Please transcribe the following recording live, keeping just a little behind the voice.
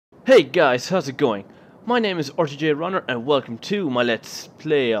Hey guys, how's it going? My name is RTJ Runner and welcome to my Let's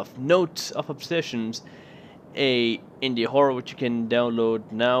Play of Notes of Obsessions, a indie horror which you can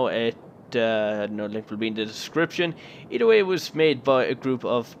download now at, no link will be in the description. Either way, it was made by a group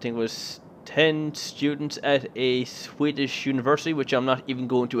of, I think it was 10 students at a Swedish university, which I'm not even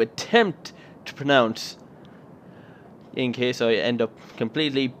going to attempt to pronounce, in case I end up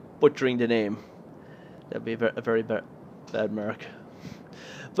completely butchering the name. That'd be a very bad mark.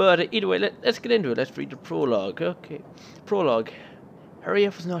 But either way, let's get into it. Let's read the prologue. Okay. Prologue.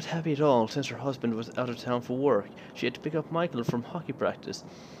 Harriet was not happy at all since her husband was out of town for work. She had to pick up Michael from hockey practice.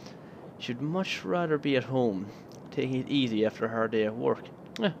 She'd much rather be at home, taking it easy after a hard day at work.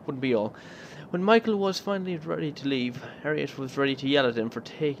 Wouldn't be all. When Michael was finally ready to leave, Harriet was ready to yell at him for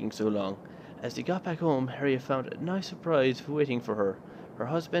taking so long. As they got back home, Harriet found a nice surprise waiting for her. Her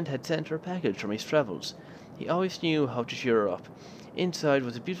husband had sent her a package from his travels. He always knew how to cheer her up. Inside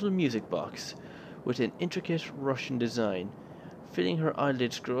was a beautiful music box with an intricate Russian design. Feeling her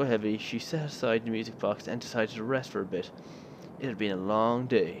eyelids grow heavy, she set aside the music box and decided to rest for a bit. It had been a long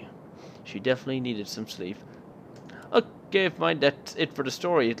day. She definitely needed some sleep. Okay, fine, that's it for the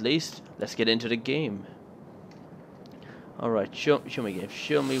story at least. Let's get into the game. Alright, show me game.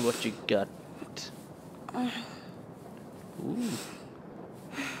 Show me what you got. Ooh.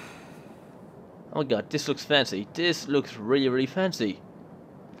 Oh my god, this looks fancy. This looks really fancy.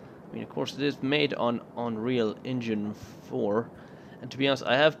 I mean, of course, it is made on Unreal Engine 4. And to be honest,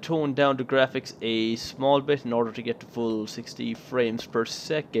 I have toned down the graphics a small bit in order to get to full 60 frames per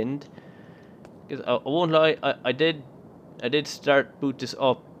second. Because I won't lie, I did boot this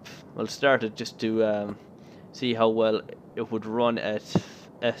up. Well, started just to see how well it would run at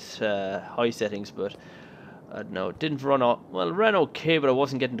high settings, but no, it didn't run well, it ran okay, but I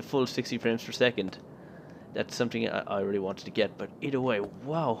wasn't getting the full 60 frames per second. That's something I really wanted to get, but either way,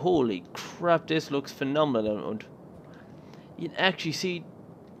 wow, holy crap, this looks phenomenal. And you can actually see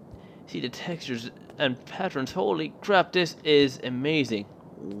the textures and patterns. Holy crap, this is amazing.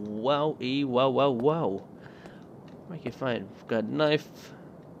 Wow. Okay, fine. We've got a knife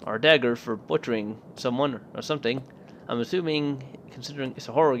or a dagger for butchering someone or something. I'm assuming, considering it's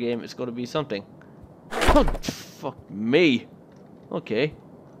a horror game, it's going to be something. Oh, fuck me. Okay.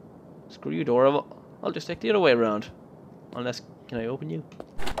 Screw you, door. I'll just take the other way around. Unless, can I open you?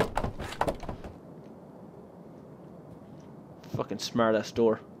 Fucking smart ass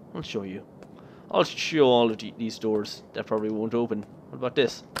door. I'll show you. I'll show all of these doors that probably won't open. What about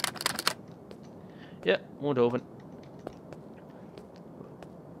this? Yeah, won't open.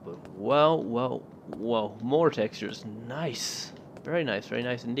 But wow. More textures. Nice. Very nice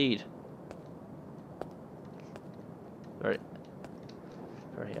indeed.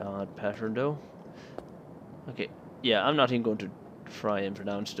 Very odd pattern though. Okay, yeah, I'm not even going to try and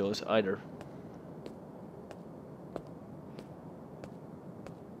pronounce those either.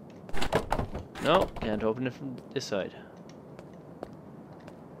 No, can't open it from this side.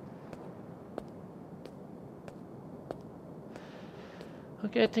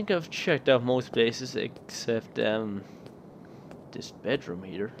 Okay, I think I've checked out most places except this bedroom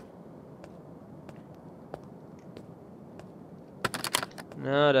here.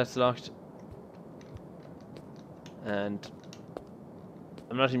 No, that's locked. And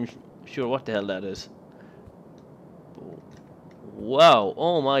I'm not even sure what the hell that is. Wow,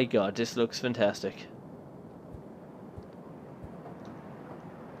 oh my god, this looks fantastic.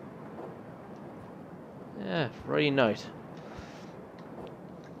 Yeah, Friday night.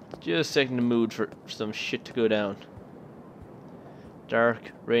 Just setting the mood for some shit to go down.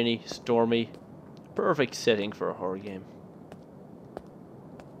 Dark, rainy, stormy. Perfect setting for a horror game.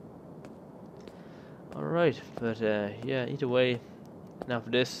 Alright, but yeah, either way, now for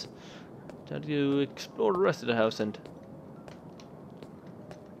this, time to explore the rest of the house and...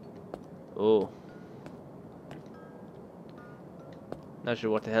 Oh. Not sure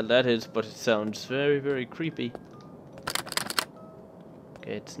what the hell that is, but it sounds very creepy.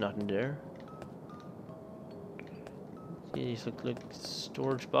 Okay, it's not in there. Yeah, these look like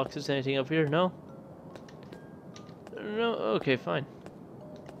storage boxes. Anything up here? No? No? Okay, fine.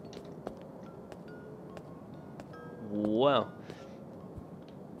 Wow.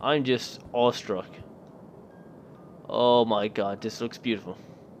 I'm just awestruck. Oh my god, this looks beautiful.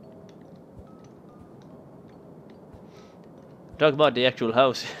 Talk about the actual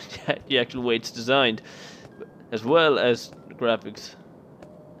house, the actual way it's designed, as well as the graphics.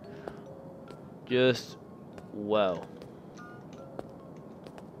 Just wow.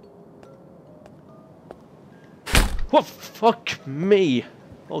 Oh, fuck me.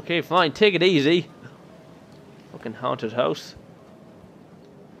 Okay, fine, take it easy. Fucking haunted house.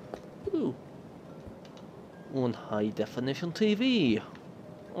 Ooh. One high definition TV.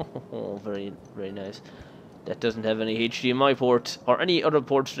 Oh, very, very nice. That doesn't have any HDMI ports, or any other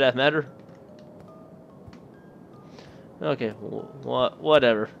ports for that matter. Okay,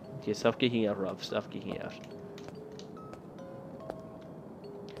 whatever. Okay, stop geeking out, Rob. Stop geeking out.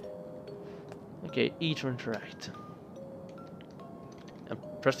 Okay, E to interact. I'm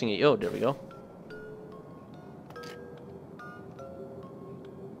pressing it. Oh, there we go.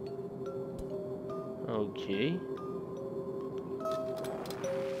 Okay.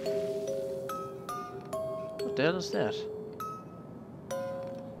 What the hell is that?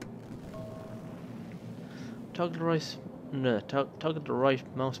 Toggle the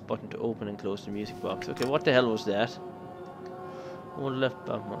right mouse button to open and close the music box. Okay, what the hell was that? Hold left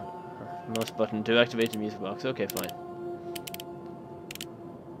mouse button to activate the music box. Okay, fine.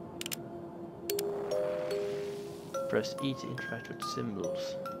 Press E to interact with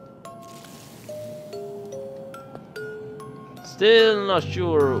symbols. Still not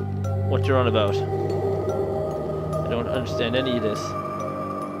sure what you're on about. I don't understand any of this.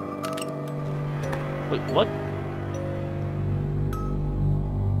 Wait, what?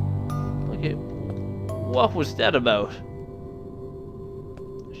 Okay, what was that about?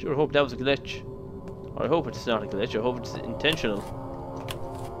 I sure hope that was a glitch. Or I hope it's not a glitch, I hope it's intentional.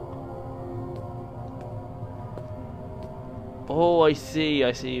 Oh, I see,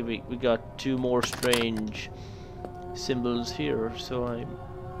 we got two more strange symbols here, so I'm...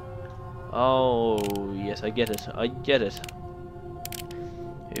 Oh, yes, I get it. You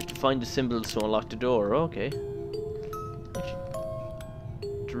have to find the symbols to unlock the door, okay.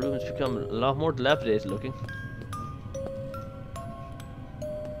 The room has become a lot more dilapidated looking.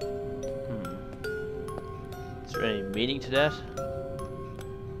 Is there any meaning to that?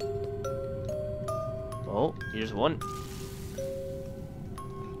 Oh, here's one.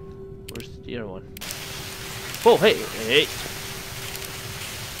 Where's the other one? Oh, hey!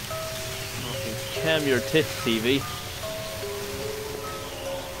 Okay, cam your tits, TV.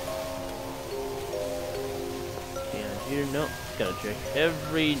 Here, no, gotta check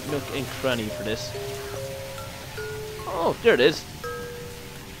every nook and cranny for this. Oh, there it is.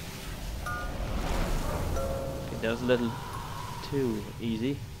 Okay, that was a little too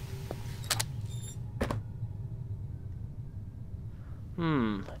easy.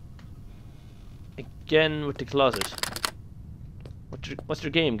 Again with the closet. What's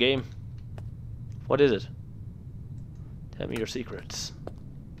your game? What is it? Tell me your secrets.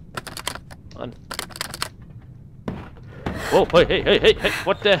 On. Oh, hey,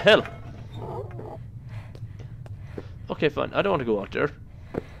 what the hell? Okay, fine, I don't want to go out there.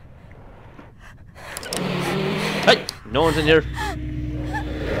 Hey, no one's in here.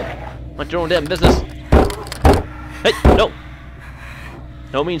 Mind your own damn business. Hey, no.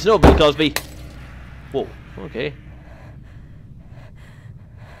 No means no, Bill Cosby. Whoa, okay.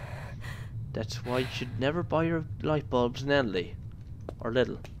 That's why you should never buy your light bulbs in Aldi. Or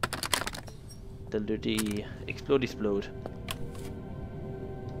Lidl. They'll do the explode.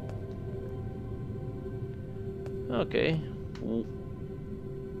 Okay.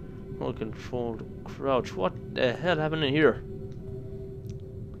 Hold control to crouch. What the hell happened in here?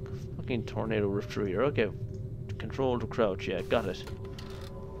 Fucking tornado ripped through here. Okay. Control to crouch. Yeah, got it.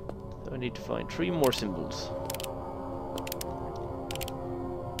 So I need to find 3 more symbols.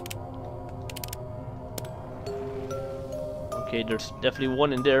 Okay, there's definitely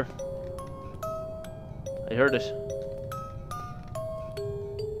one in there. I heard it.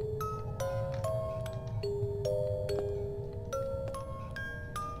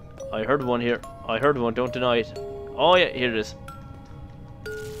 I heard one here. I heard one, don't deny it. Oh yeah, here it is.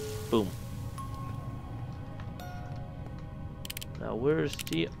 Boom. Now where's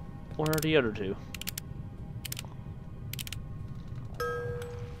the one or the other two?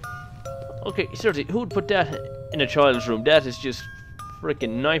 Okay, seriously, who would put that in a child's room? That is just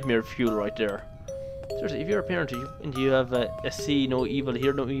freaking nightmare fuel right there. Seriously, if you're a parent and you have a see no evil,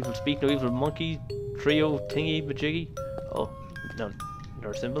 hear no evil, speak no evil, monkey, trio, thingy, majiggy. Oh, no,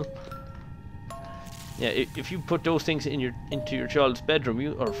 another symbol. Yeah, if you put those things into your child's bedroom,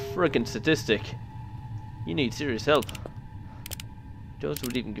 you are friggin' sadistic. You need serious help. Those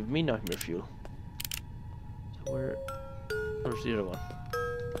would even give me nightmare fuel. So where's the other one?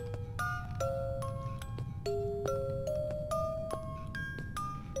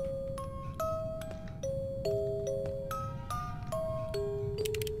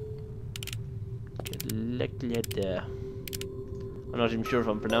 I'm not even sure if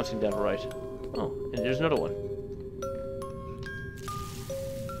I'm pronouncing that right. Oh, and there's another one.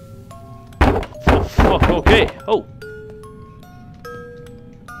 Oh, fuck, okay. Oh!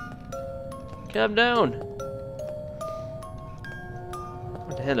 Calm down.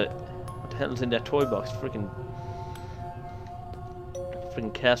 What the hell? What the hell's in that toy box? Freaking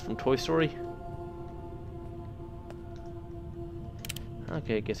cast from Toy Story.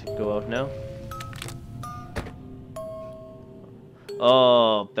 Okay, I guess I can go out now.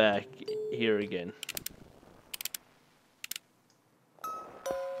 Oh, back here again.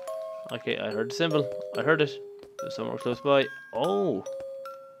 Okay, I heard the symbol. I heard it. There's somewhere close by. Oh!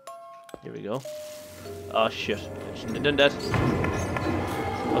 Here we go. Oh shit. I shouldn't have done that.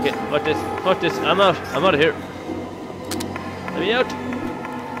 Okay, fuck this. Fuck this. I'm out. I'm out of here. Let me out.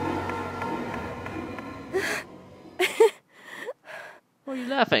 Why are you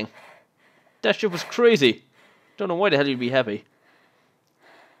laughing? That shit was crazy. Don't know why the hell you'd be happy.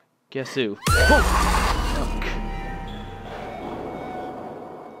 Guess who? Oh!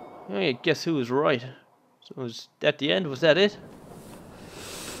 Hey, guess who was right? So was that the end? Was that it?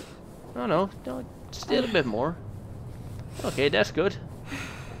 Oh no, still a bit more. Okay, that's good.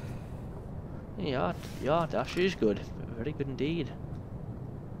 Yeah, that is good. Very good indeed.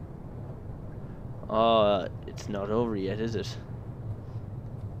 It's not over yet, is it?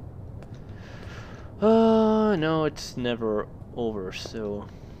 No, it's never over, so...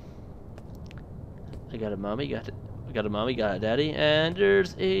 I got a mommy, got a daddy, and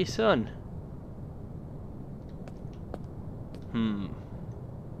there's a son.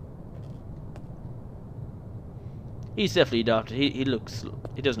 He's definitely adopted. He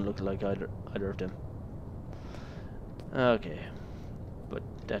doesn't look like either of them. Okay, but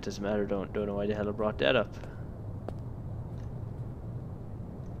that doesn't matter. Don't know why the hell I brought that up.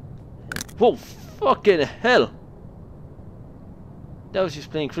 Whoa, fucking hell! That was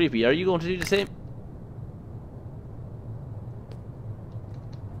just plain creepy. Are you going to do the same?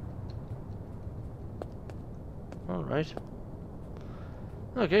 All right.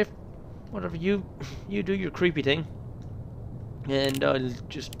 Okay. Whatever, you do your creepy thing. And I'll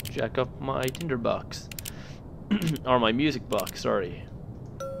just jack up my tinderbox. Or my music box, sorry.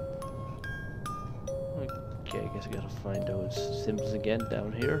 Okay, I guess I gotta find those symbols again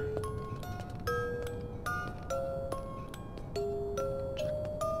down here.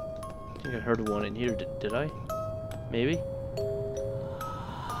 I think I heard one in here, did I? Maybe?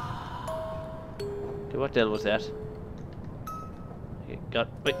 Okay, what the hell was that? Okay,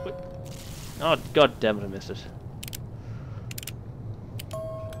 wait. Oh, god damn it, I missed it.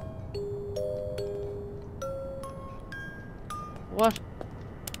 What?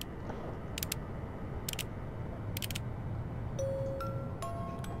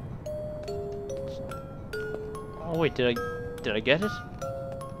 Oh wait, did I get it?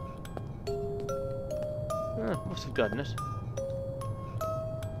 Must have gotten it.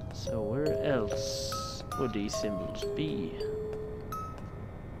 So where else would these symbols be?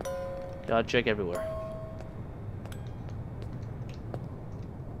 Gotta check everywhere.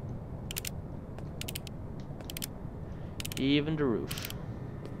 Even the roof.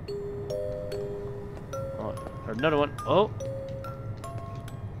 Oh, heard another one. Oh!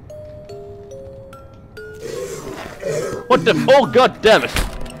 What the? Oh, god damn it!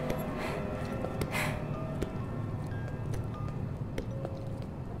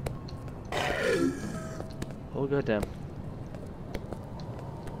 Oh, god damn.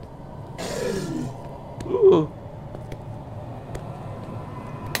 Ooh.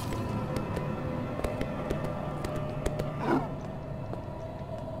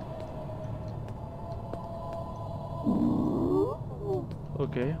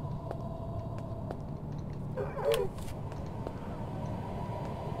 Okay.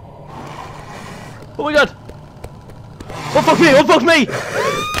 Oh my god! Oh fuck me! Oh fuck me!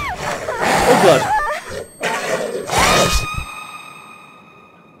 Oh god!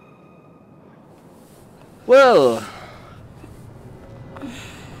 Well,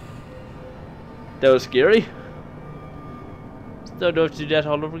 that was scary. Don't have to do that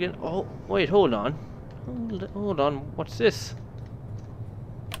all over again. Oh wait, hold on. Hold on. What's this?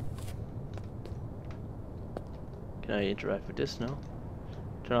 Can I interact with this now?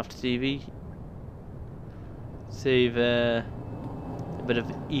 Turn off the TV. Save a bit of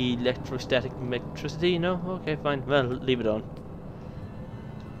electrostatic electricity. No? Okay, fine. Well, leave it on.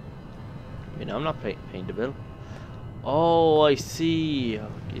 You know, I'm not paying the bill. Oh, I see.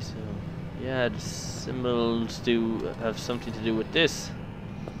 Okay, so yeah, the symbols do have something to do with this.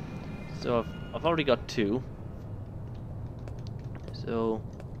 So I've already got 2. So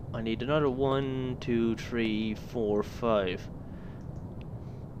I need another 1, 2, 3, 4, 5.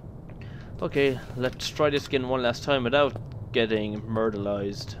 Okay, let's try this again one last time without getting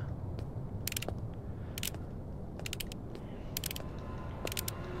murderized.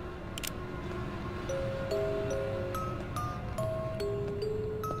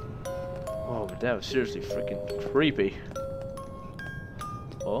 That was seriously freaking creepy.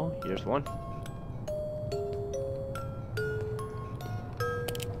 Oh, here's one.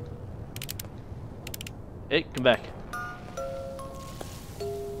 Hey, come back.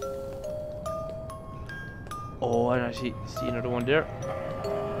 Oh, and I see another one there.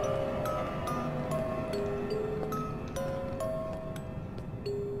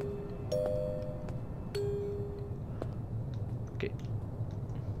 Okay.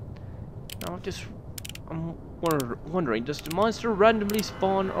 Now I'm wondering, does the monster randomly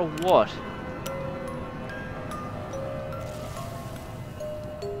spawn or what?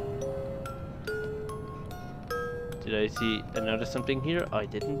 Did I see another something here? I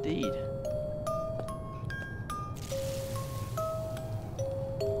did indeed.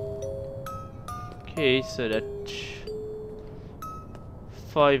 Okay, so that's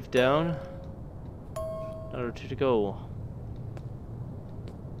 5 down. Another 2 to go.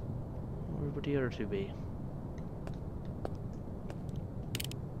 Where would the other 2 be?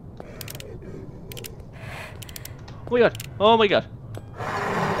 Oh my god! Oh my god!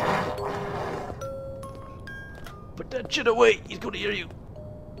 Put that shit away! He's gonna hear you!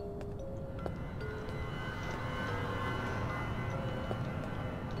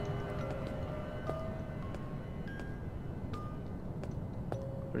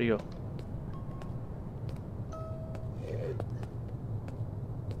 Where'd he go?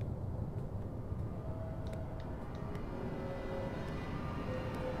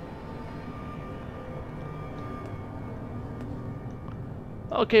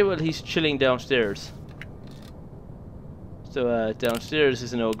 Okay, well, he's chilling downstairs. So, downstairs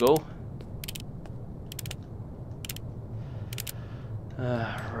is a no-go.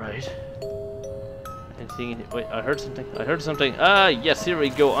 Right. Anything? Wait, I heard something. I heard something. Ah, yes, here we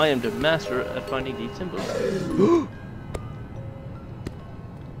go. I am the master at finding these symbols.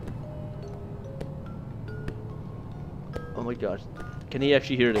 Oh my god. Can he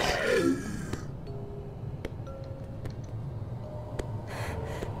actually hear this?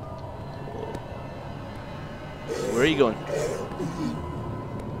 Where are you going?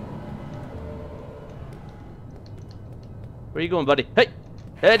 Where are you going, buddy? Hey!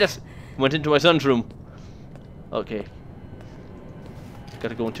 Hey, just went into my son's room. Okay.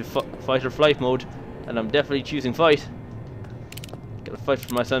 Gotta go into fight or flight mode, and I'm definitely choosing fight. Gotta fight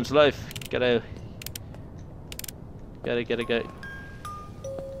for my son's life. Gotta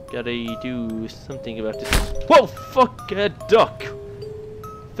do something about this. Whoa! Fuck a duck!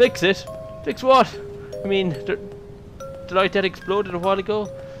 Fix it? Fix what? I mean, did I that exploded a while ago?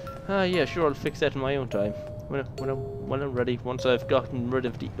 Yeah, sure, I'll fix that in my own time. When I'm ready, once I've gotten rid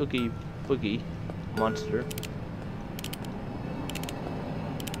of the Oogie Boogie monster.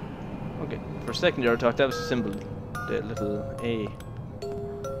 Okay, for a second there I thought that was a symbol. The little A.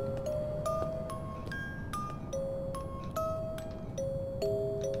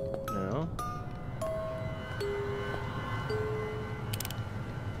 No.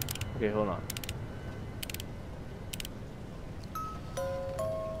 Okay, hold on.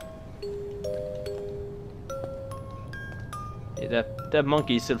 Yeah, that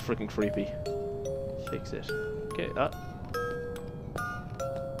monkey is still freaking creepy. Fix it. Okay,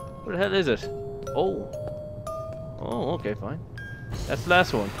 where the hell is it? Oh. Oh, okay, fine. That's the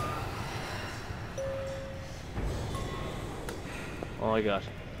last one. Oh my god.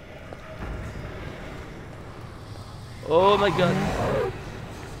 Oh my god.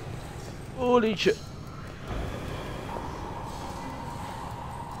 Holy shit.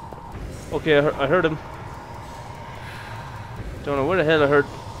 Okay, I heard him. Don't know where the hell I heard.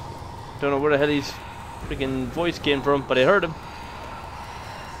 Don't know where the hell his freaking voice came from, but I heard him.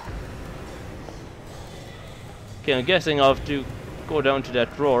 Okay, I'm guessing I'll have to go down to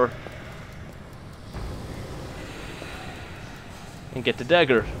that drawer and get the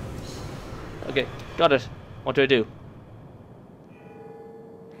dagger. Okay, got it. What do I do?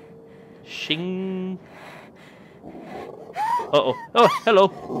 Shing. Uh-oh. Oh, hello.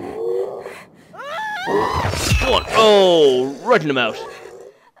 Come on. Oh, right in the mouth.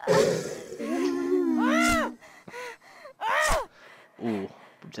 Ooh,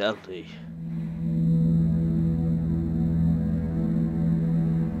 brutality.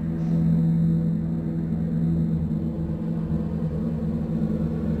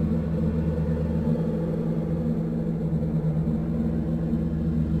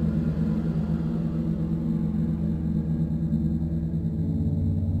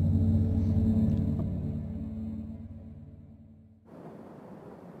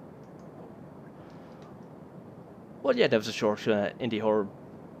 Well, yeah, that was a short indie horror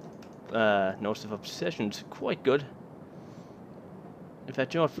Notes of Obsession. Quite good. In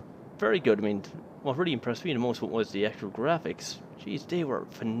fact, you know what? very good. I mean, what really impressed me the most was the actual graphics. Jeez, they were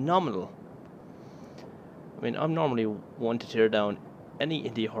phenomenal. I mean, I'm normally one to tear down any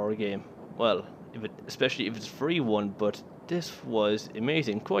indie horror game. Well, especially if it's a free one, but this was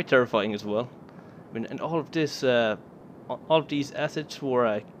amazing, quite terrifying as well. I mean, and all of this, all of these assets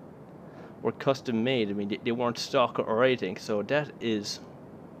were custom made. I mean, they weren't stock or anything, so that is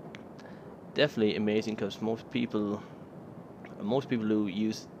definitely amazing because most people who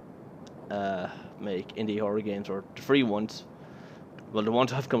use make indie horror games, or the free ones, well, the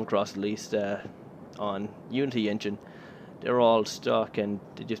ones I've come across at least on Unity Engine, they're all stock and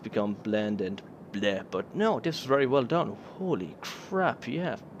they just become bland and bleh. But no, this is very well done. Holy crap,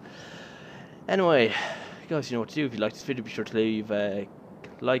 yeah. Anyway, guys, you know what to do. If you like this video, be sure to leave a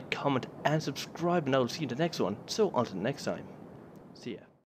like, comment, and subscribe, and I'll see you in the next one. So, until next time, see ya.